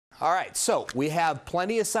All right, so we have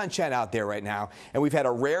plenty of sunshine out there right now, and we've had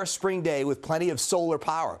a rare spring day with plenty of solar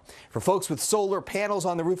power. For folks with solar panels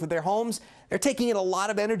on the roof of their homes, they're taking in a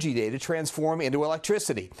lot of energy today to transform into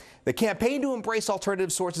electricity. The campaign to embrace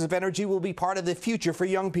alternative sources of energy will be part of the future for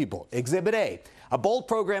young people. Exhibit A, a bold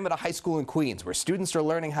program at a high school in Queens where students are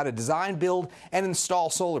learning how to design, build, and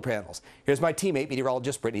install solar panels. Here's my teammate,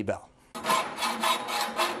 meteorologist Brittany Bell.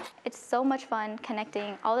 It's so much fun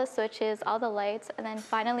connecting all the switches, all the lights, and then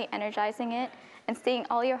finally energizing it and seeing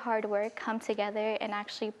all your hard work come together and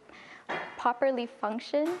actually properly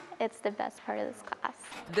function. It's the best part of this class.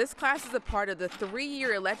 This class is a part of the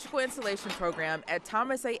 3-year electrical installation program at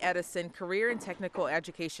Thomas A. Edison Career and Technical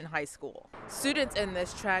Education High School. Students in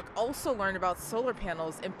this track also learn about solar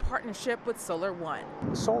panels in partnership with Solar One.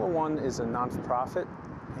 Solar One is a non-for-profit,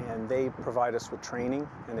 and they provide us with training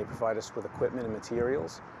and they provide us with equipment and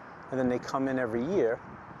materials. And then they come in every year,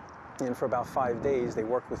 and for about 5 days, they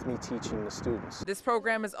work with me teaching the students. This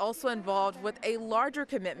program is also involved with a larger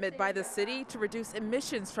commitment by the city to reduce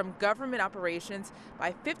emissions from government operations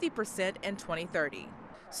by 50% in 2030.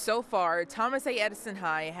 So far, Thomas A. Edison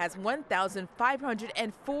High has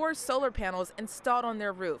 1,504 solar panels installed on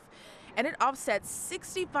their roof, and it offsets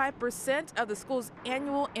 65% of the school's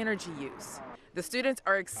annual energy use. The students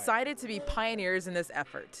are excited to be pioneers in this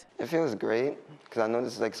effort. It feels great because I know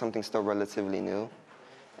this is like something still relatively new,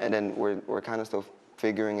 and then we're kind of still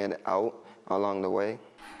figuring it out along the way.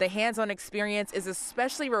 The hands-on experience is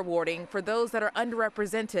especially rewarding for those that are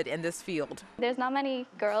underrepresented in this field. There's not many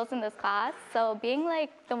girls in this class, so being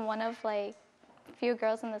like the one of like few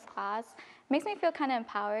girls in this class makes me feel kind of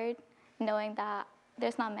empowered, knowing that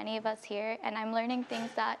there's not many of us here, and I'm learning things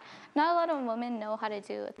that not a lot of women know how to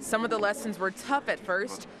do. Some of the lessons were tough at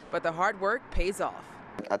first, but the hard work pays off.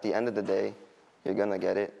 At the end of the day, you're gonna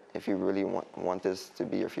get it if you really want this to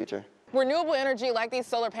be your future. Renewable energy like these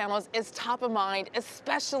solar panels is top of mind,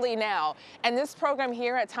 especially now. And this program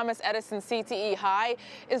here at Thomas Edison CTE High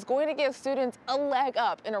is going to give students a leg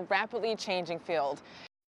up in a rapidly changing field.